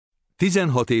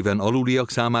16 éven aluliak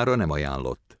számára nem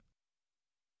ajánlott.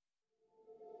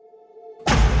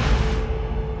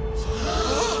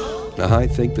 I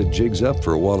think the jig's up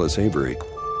for Wallace Avery.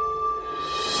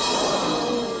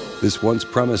 This once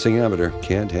promising amateur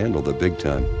can't handle the big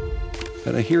time.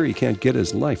 And I hear he can't get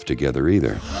his life together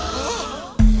either.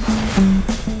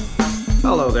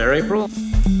 Hello there, April.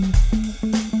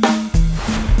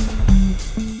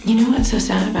 You know what's so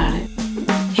sad about it?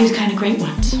 He was kind of great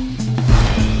once.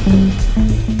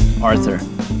 Arthur.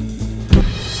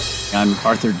 I'm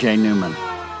Arthur J. Newman.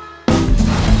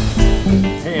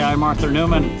 Hey, I'm Arthur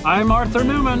Newman. I'm Arthur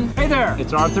Newman. Hey there,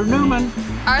 it's Arthur Newman.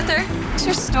 Arthur, what's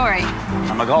your story?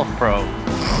 I'm a golf pro.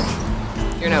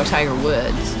 You're no Tiger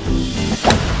Woods.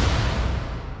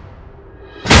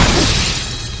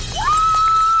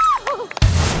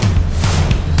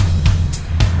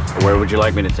 Where would you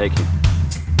like me to take you?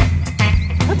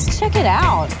 Let's check it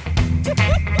out.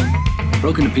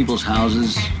 Broke into people's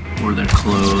houses, wore their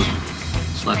clothes,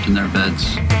 slept in their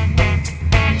beds.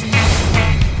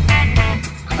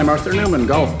 I'm Arthur Newman,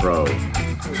 golf pro.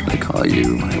 Should I call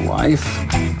you my wife,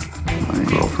 my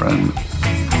girlfriend,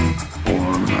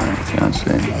 or my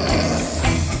fiancée?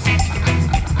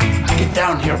 Get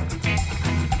down here.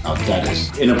 Oh, that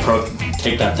is inappropriate.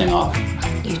 Take that thing off.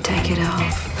 You take it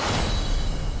off.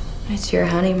 It's your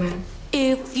honeymoon.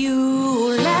 If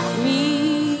you left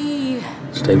me,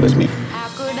 Stay with me. how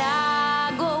could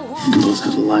I go You can both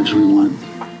have the lives we want.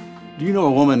 Do you know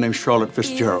a woman named Charlotte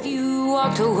Fitzgerald? if you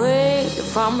walked away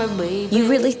from me, baby? You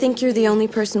really think you're the only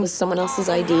person with someone else's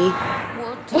ID?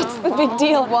 What's the big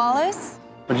deal, Wallace?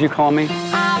 What did you call me?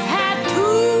 I've had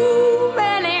too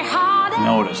many heartaches. You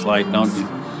know what it's like, don't you?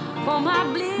 For my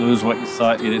bleeding Lose what you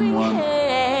thought you didn't want.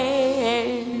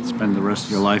 head. Spend the rest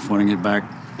of your life wanting it back.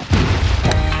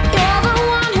 You're the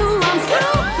one who runs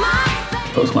through my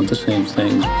veins. Both want the same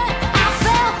thing. I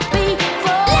felt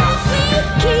before. Let me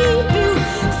keep you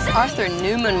safe Arthur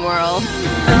Newman world.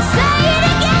 and say it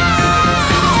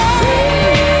again.